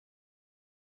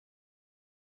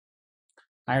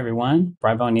Hi everyone,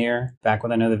 Brivon here, back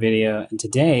with another video, and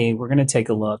today we're going to take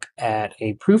a look at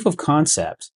a proof of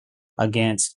concept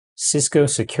against Cisco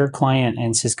Secure Client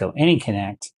and Cisco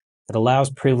Anyconnect that allows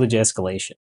privilege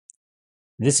escalation.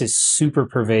 This is super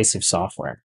pervasive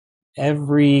software.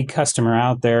 Every customer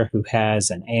out there who has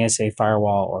an ASA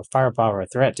firewall or firepower or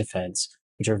threat defense,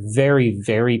 which are very,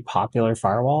 very popular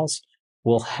firewalls,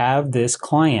 will have this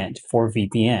client for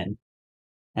VPN.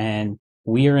 And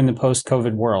we are in the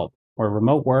post-COVID world, where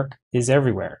remote work is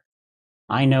everywhere.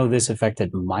 I know this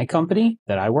affected my company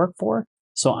that I work for,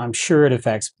 so I'm sure it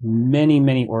affects many,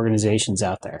 many organizations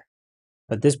out there.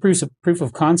 But this proof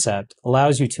of concept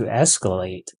allows you to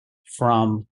escalate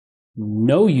from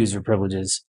no user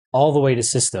privileges all the way to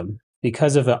system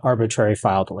because of an arbitrary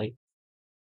file delete.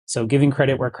 So giving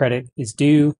credit where credit is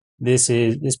due, this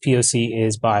POC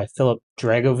is by Philippe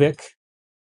Dragovic,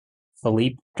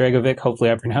 hopefully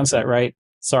I pronounced that right.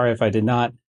 Sorry if I did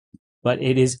not. But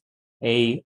it is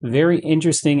a very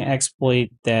interesting exploit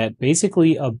that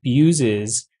basically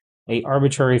abuses an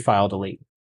arbitrary file delete.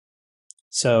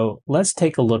 So let's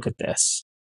take a look at this.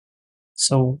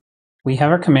 So we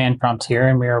have our command prompt here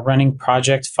and we are running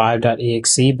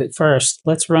project5.exe, but first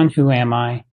let's run who am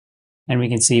I, and we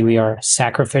can see we are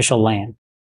sacrificial lamb.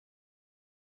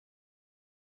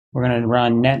 We're going to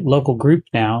run net local group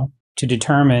now to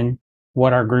determine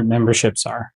what our group memberships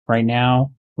are. Right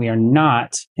now, we are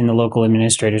not in the local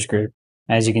administrators group,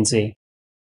 as you can see.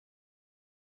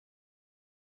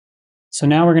 So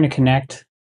now we're going to connect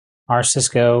our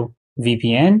Cisco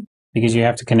VPN, because you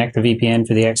have to connect the VPN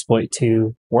for the exploit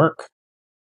to work.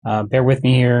 Bear with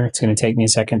me here. It's going to take me a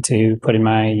second to put in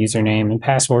my username and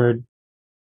password.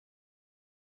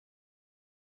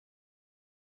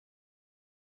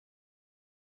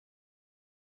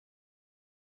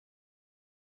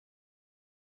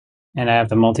 And I have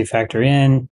the multi-factor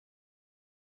in.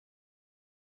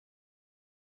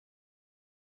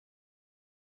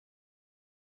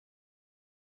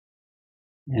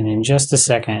 And in just a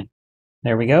second,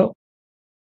 there we go.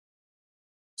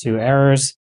 2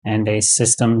 errors and a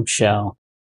system shell.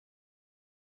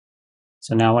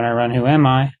 So now when I run who am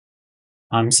I,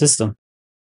 I'm system.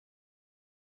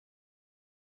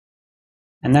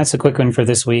 And that's a quick one for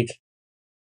this week.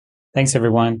 Thanks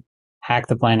everyone. Hack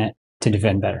the planet to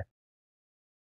defend better.